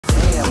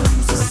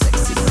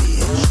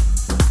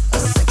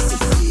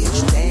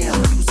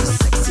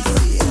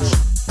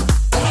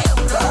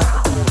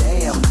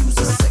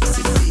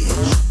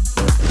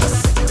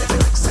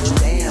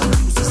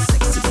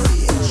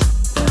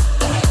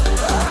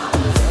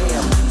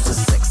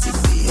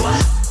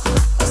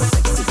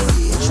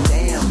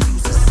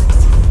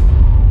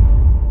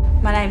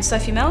am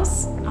Sophie.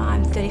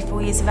 I'm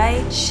 34 years of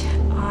age.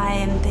 I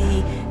am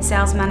the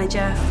sales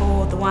manager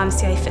for the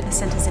YMCA fitness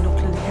centres in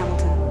Auckland and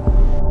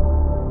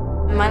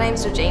Hamilton. My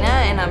name's Georgina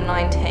and I'm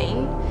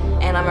 19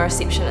 and I'm a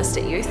receptionist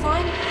at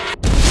Youthline.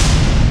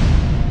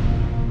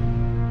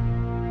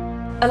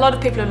 A lot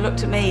of people have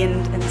looked at me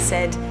and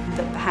said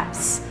that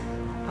perhaps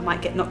I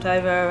might get knocked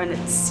over and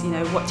it's,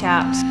 watch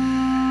out.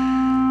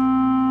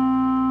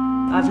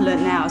 I've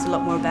learnt now it's a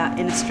lot more about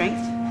inner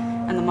strength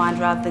and the mind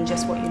rather than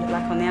just what you look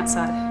like on the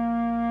outside.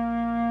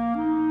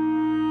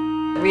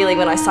 Really,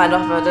 when I signed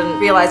off, I didn't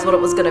realise what it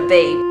was going to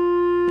be.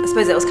 I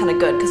suppose that was kind of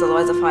good, because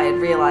otherwise if I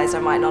had realised, I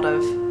might not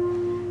have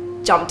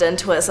jumped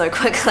into it so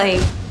quickly.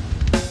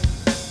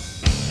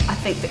 I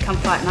think that come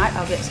fight night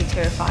I'll be absolutely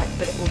terrified,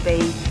 but it will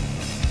be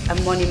a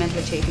monumental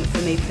achievement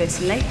for me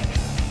personally.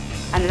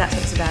 And that's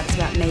what it's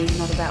about me,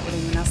 not about what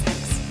anyone else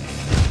thinks.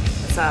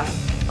 It's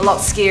a lot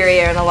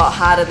scarier and a lot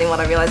harder than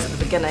what I realised at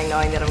the beginning,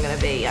 knowing that I'm going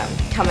to be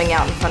coming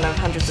out in front of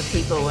hundreds of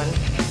people and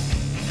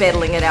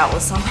battling it out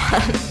with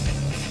someone.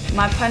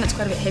 My opponent's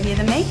quite a bit heavier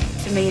than me.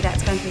 For me,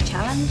 that's going to be a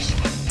challenge.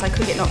 I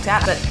could get knocked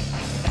out, but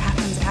if it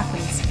happens, it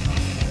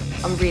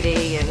happens. I'm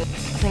ready, and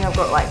I think I've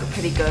got like a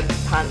pretty good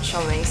punch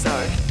on me, so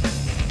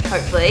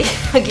hopefully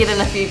I'll get in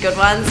a few good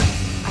ones.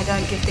 I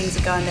don't give things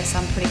a go unless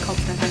I'm pretty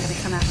confident I'm going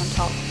to come out on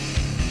top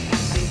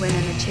and win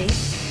and achieve.